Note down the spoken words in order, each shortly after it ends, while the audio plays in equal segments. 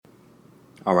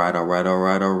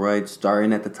Alright.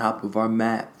 Starting at the top of our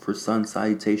mat for Sun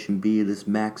Salutation B, this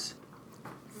max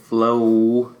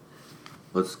flow.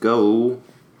 Let's go.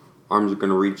 Arms are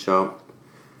going to reach up.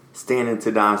 Standing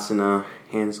Tadasana.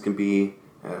 Hands can be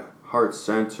at heart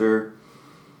center.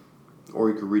 Or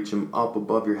you can reach them up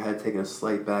above your head, taking a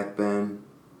slight back bend.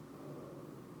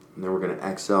 And then we're going to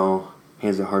exhale.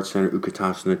 Hands at heart center,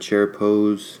 Utkatasana chair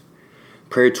pose.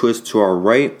 Prayer twist to our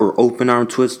right or open arm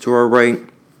twist to our right.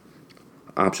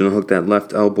 Option to hook that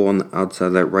left elbow on the outside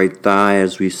of that right thigh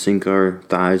as we sink our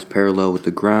thighs parallel with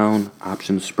the ground.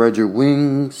 Option to spread your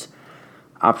wings.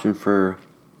 Option for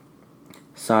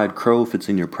side crow if it's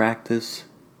in your practice.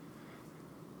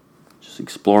 Just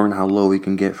exploring how low we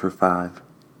can get for 5,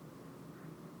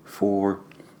 4,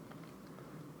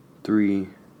 3,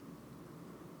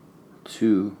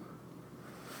 2,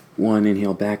 1.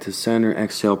 Inhale back to center.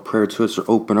 Exhale, prayer twist or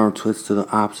open arm twist to the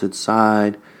opposite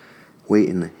side. Weight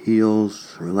in the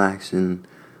heels, relaxing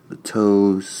the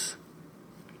toes.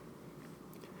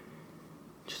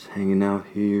 Just hanging out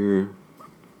here.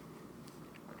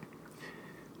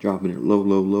 Dropping it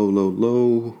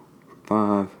low.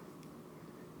 5,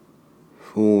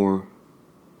 4,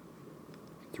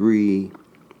 3,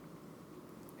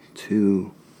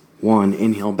 2, 1.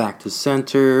 Inhale back to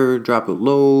center. Drop it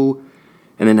low.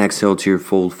 And then exhale to your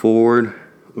fold forward.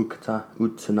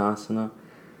 Uttanasana.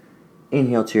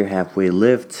 Inhale to your halfway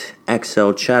lift.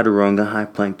 Exhale, chaturanga, high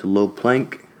plank to low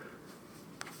plank.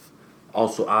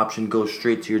 Also option, go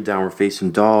straight to your downward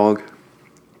facing dog.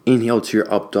 Inhale to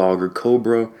your up dog or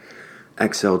cobra.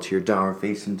 Exhale to your downward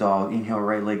facing dog. Inhale,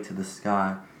 right leg to the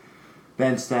sky.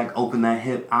 Bend stack, open that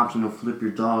hip. Option to flip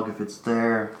your dog if it's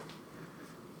there.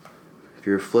 If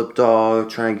you're a flip dog,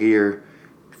 try and get your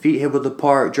feet hip width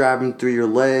apart, driving through your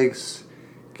legs.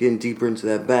 Getting deeper into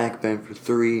that back bend for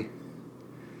 3.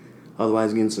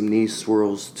 Otherwise, getting some knee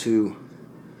swirls, 2.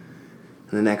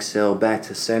 And then exhale, back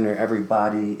to center.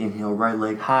 Everybody, inhale, right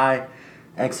leg high.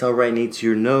 Exhale, right knee to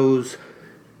your nose.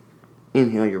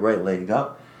 Inhale, your right leg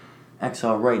up.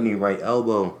 Exhale, right knee, right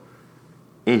elbow.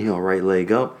 Inhale, right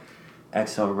leg up.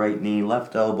 Exhale, right knee,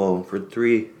 left elbow for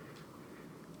 3,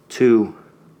 2,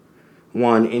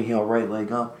 1. Inhale, right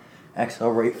leg up. Exhale,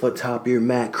 right foot top of your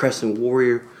mat. Crescent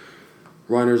warrior.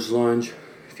 Runner's lunge.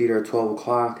 Feet are 12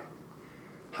 o'clock.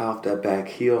 High off that back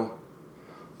heel.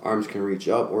 Arms can reach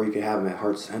up or you can have them at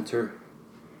heart center.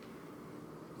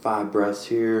 5 breaths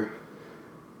here.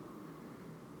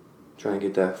 Try and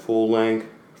get that full length.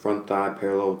 Front thigh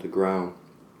parallel with the ground.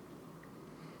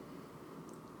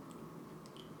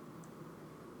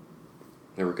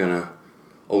 Then we're going to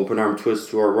open arm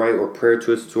twist to our right or prayer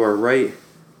twist to our right.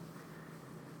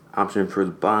 Option for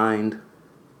the bind.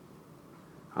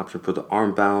 Option for the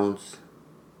arm balance.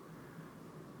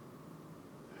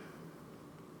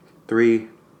 3,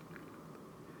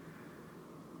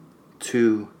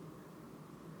 2,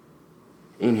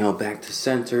 inhale back to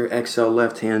center. Exhale,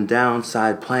 left hand down,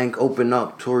 side plank. Open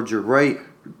up towards your right.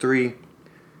 3,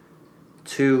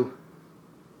 2,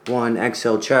 1.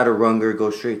 Exhale, chaturanga. Go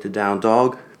straight to down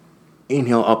dog.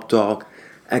 Inhale, up dog.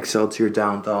 Exhale to your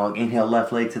down dog. Inhale,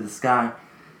 left leg to the sky.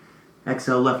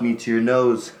 Exhale, left knee to your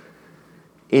nose.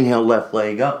 Inhale, left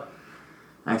leg up.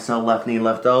 Exhale, left knee,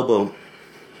 left elbow.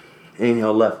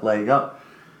 Inhale, left leg up.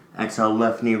 Exhale,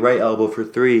 left knee, right elbow for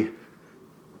 3,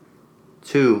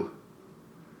 2,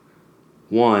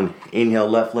 1. Inhale,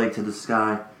 left leg to the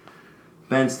sky.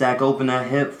 Bend, stack, open that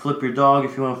hip. Flip your dog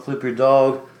if you want to flip your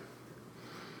dog.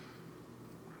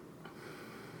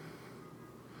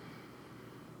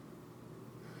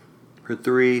 For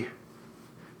 3,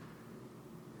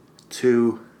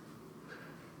 2,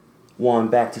 1.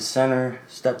 Back to center.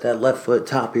 Step that left foot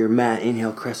top of your mat.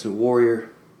 Inhale, crescent warrior.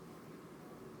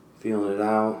 Feeling it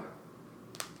out.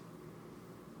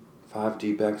 5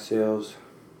 deep exhales.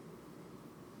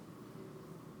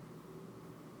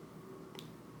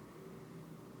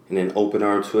 And then open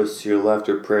arm twist to your left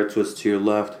or prayer twist to your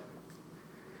left.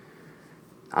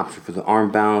 Option for the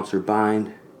arm balance or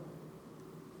bind.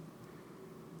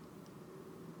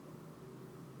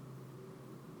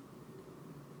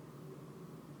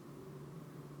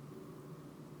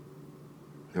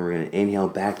 Then we're going to inhale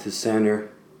back to center.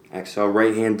 Exhale,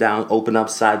 right hand down, open up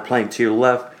side plank to your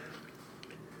left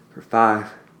for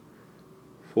 5,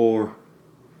 4,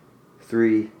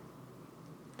 3,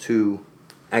 2.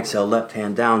 Exhale, left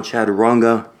hand down,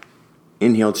 chaturanga.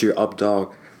 Inhale to your up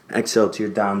dog. Exhale to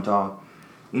your down dog.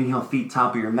 Inhale, feet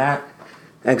top of your mat.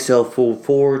 Exhale, fold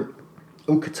forward.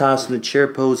 Utkatasana chair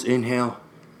pose. Inhale.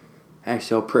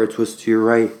 Exhale, prayer twist to your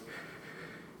right.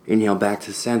 Inhale, back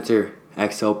to center.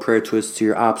 Exhale, prayer twist to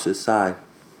your opposite side.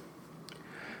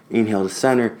 Inhale to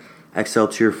center. Exhale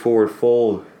to your forward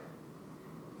fold.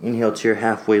 Inhale to your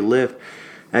halfway lift.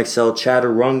 Exhale,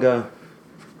 chaturanga.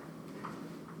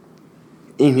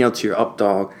 Inhale to your up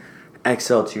dog.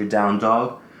 Exhale to your down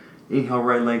dog. Inhale,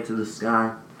 right leg to the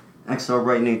sky. Exhale,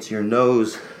 right knee to your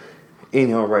nose.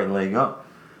 Inhale, right leg up.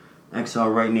 Exhale,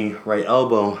 right knee, right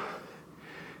elbow.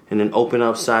 And then open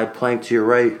up side plank to your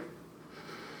right.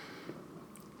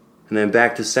 And then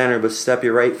back to center, but step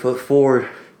your right foot forward.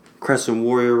 Crescent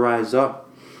warrior, rise up.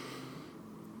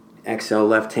 Exhale,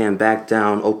 left hand back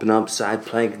down. Open up side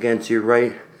plank again to your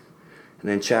right. And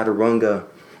then chaturanga.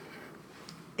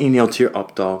 Inhale to your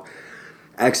up dog.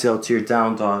 Exhale to your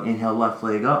down dog. Inhale, left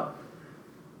leg up.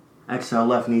 Exhale,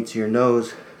 left knee to your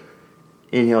nose.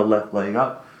 Inhale, left leg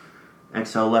up.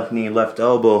 Exhale, left knee, left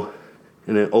elbow.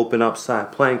 And then open up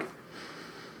side plank.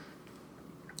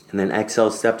 And then exhale,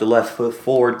 step the left foot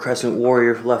forward. Crescent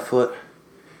warrior, left foot.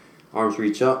 Arms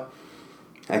reach up.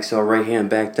 Exhale, right hand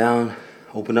back down.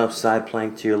 Open up side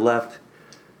plank to your left.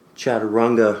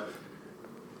 Chaturanga.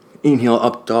 Inhale,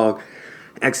 up dog.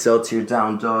 Exhale to your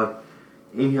down dog.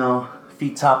 Inhale,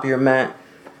 feet top of your mat.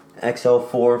 Exhale,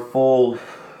 forward fold.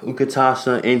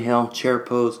 Uttanasana. Inhale, chair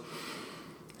pose.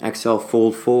 Exhale,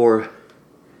 fold forward.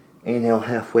 Inhale,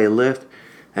 halfway lift.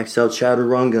 Exhale,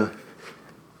 chaturanga.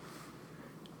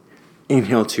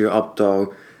 Inhale to your up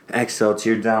dog. Exhale to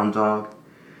your down dog.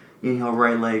 Inhale,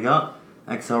 right leg up.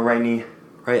 Exhale, right knee,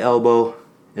 right elbow.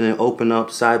 And then open up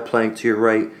side plank to your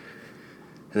right.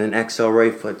 And then exhale,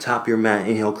 right foot, top of your mat.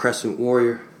 Inhale, crescent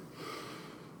warrior.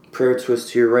 Prayer twist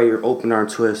to your right, or open arm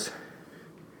twist.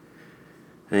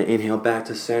 And then inhale, back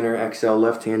to center. Exhale,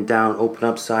 left hand down. Open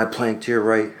up side plank to your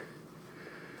right.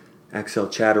 Exhale,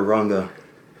 chaturanga.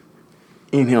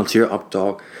 Inhale to your up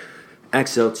dog.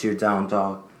 Exhale to your down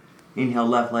dog. Inhale,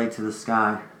 left leg to the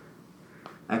sky.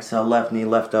 Exhale, left knee,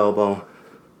 left elbow.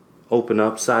 Open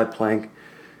up, side plank.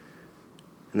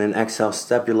 And then exhale,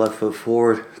 step your left foot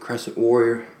forward. Crescent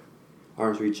warrior.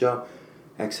 Arms reach up.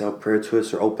 Exhale, prayer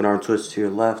twist or open arm twist to your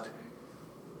left.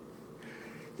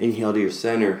 Inhale to your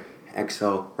center.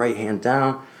 Exhale, right hand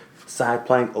down. Side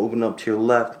plank, open up to your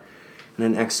left.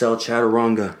 And then exhale,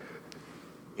 chaturanga.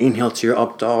 Inhale to your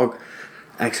up dog.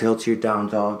 Exhale to your down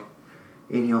dog.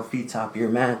 Inhale, feet top of your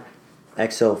mat.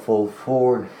 Exhale, fold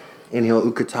forward. Inhale,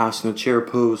 Uttanasana, chair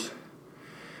pose.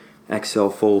 Exhale,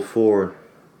 fold forward.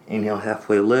 Inhale,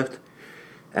 halfway lift.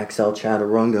 Exhale,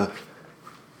 chaturanga.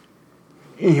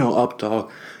 Inhale, up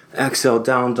dog. Exhale,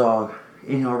 down dog.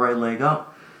 Inhale, right leg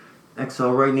up.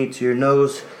 Exhale, right knee to your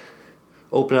nose.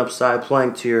 Open up side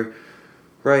plank to your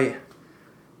right.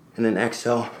 And then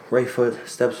exhale, right foot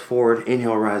steps forward.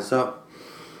 Inhale, rise up.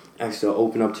 Exhale,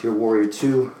 open up to your warrior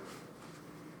two.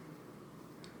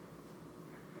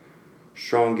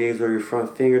 Strong gaze over your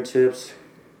front fingertips.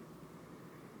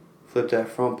 Flip that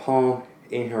front palm.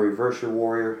 Inhale, reverse your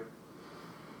warrior.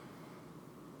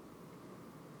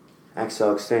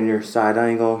 Exhale, extend your side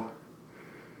angle.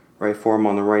 Right forearm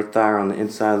on the right thigh or on the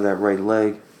inside of that right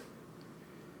leg.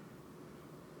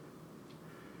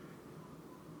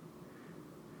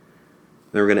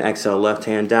 Then we're going to exhale, left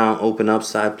hand down, open up,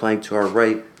 side plank to our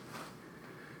right.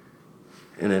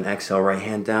 And then exhale, right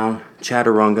hand down,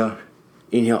 chaturanga.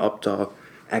 Inhale, up dog.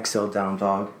 Exhale, down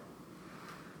dog.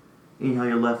 Inhale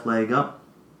your left leg up.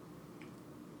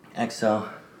 Exhale,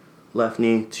 left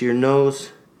knee to your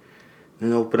nose.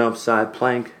 Then open up side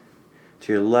plank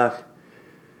to your left.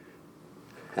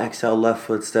 Exhale, left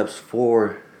foot steps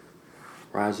forward.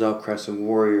 Rise up, crescent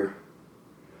warrior.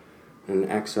 And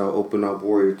exhale, open up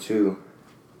warrior two.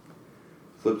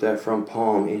 Flip that front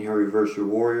palm. Inhale, reverse your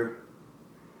warrior.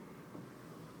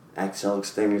 Exhale,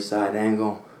 extend your side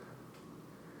angle.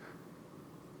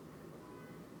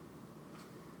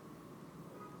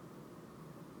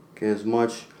 Get as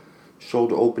much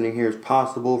shoulder opening here as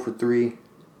possible for 3,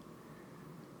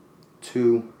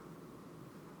 2,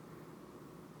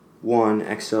 1.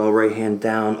 Exhale, right hand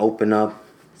down, open up,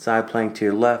 side plank to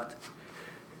your left.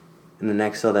 And then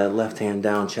exhale that left hand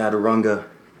down, chaturanga.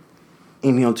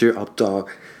 Inhale to your up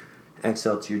dog.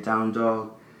 Exhale to your down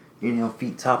dog. Inhale,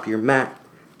 feet top of your mat.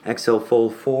 Exhale,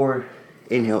 fold forward.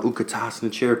 Inhale,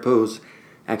 Uttanasana, chair pose.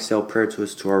 Exhale, prayer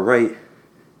twist to our right.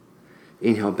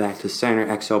 Inhale, back to center.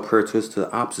 Exhale, prayer twist to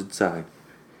the opposite side.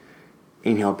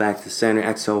 Inhale, back to center.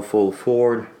 Exhale, fold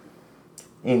forward.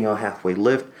 Inhale, halfway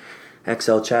lift.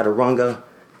 Exhale, chaturanga.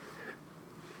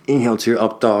 Inhale to your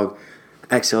up dog.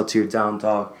 Exhale to your down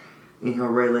dog. Inhale,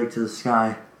 right leg to the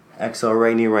sky. Exhale,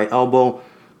 right knee, right elbow.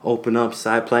 Open up,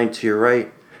 side plank to your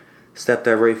right. Step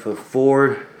that right foot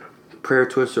forward. Prayer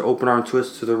twist or open arm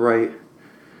twist to the right.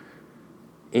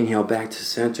 Inhale, back to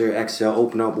center. Exhale,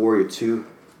 open up warrior two.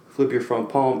 Flip your front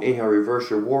palm. Inhale, reverse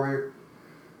your warrior.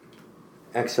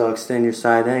 Exhale, extend your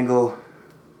side angle.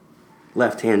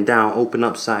 Left hand down, open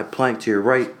up side plank to your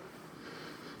right.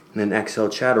 And then exhale,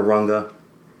 chaturanga.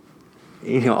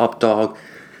 Inhale, up dog.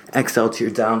 Exhale to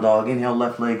your down dog. Inhale,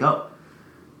 left leg up.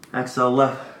 Exhale,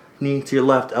 left knee to your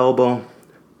left elbow.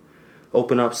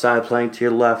 Open up side plank to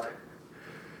your left.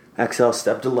 Exhale,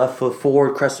 step the left foot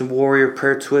forward. Crescent warrior,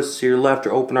 prayer twist to your left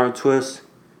or open arm twist.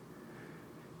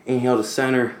 Inhale to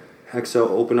center. Exhale,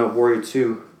 open up warrior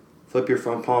two. Flip your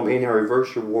front palm. Inhale,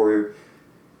 reverse your warrior.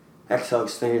 Exhale,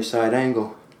 extend your side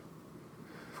angle.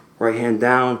 Right hand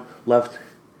down, left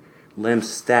limb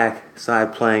stack,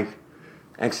 side plank.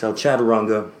 Exhale,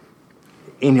 chaturanga.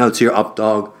 Inhale to your up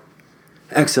dog.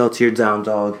 Exhale to your down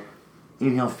dog.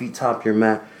 Inhale, feet top your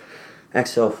mat.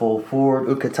 Exhale, fold forward.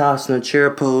 Utkatasana, chair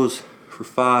pose for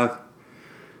 5.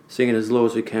 Sing it as low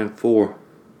as we can. 4,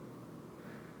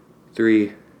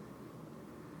 3,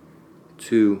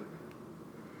 2,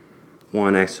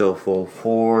 1. Exhale, fold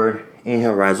forward.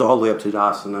 Inhale, rise all the way up to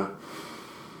Tadasana.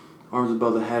 Arms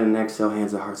above the head and exhale,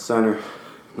 hands at heart center.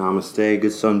 Namaste,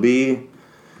 good son be.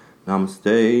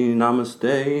 Namaste,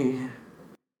 namaste.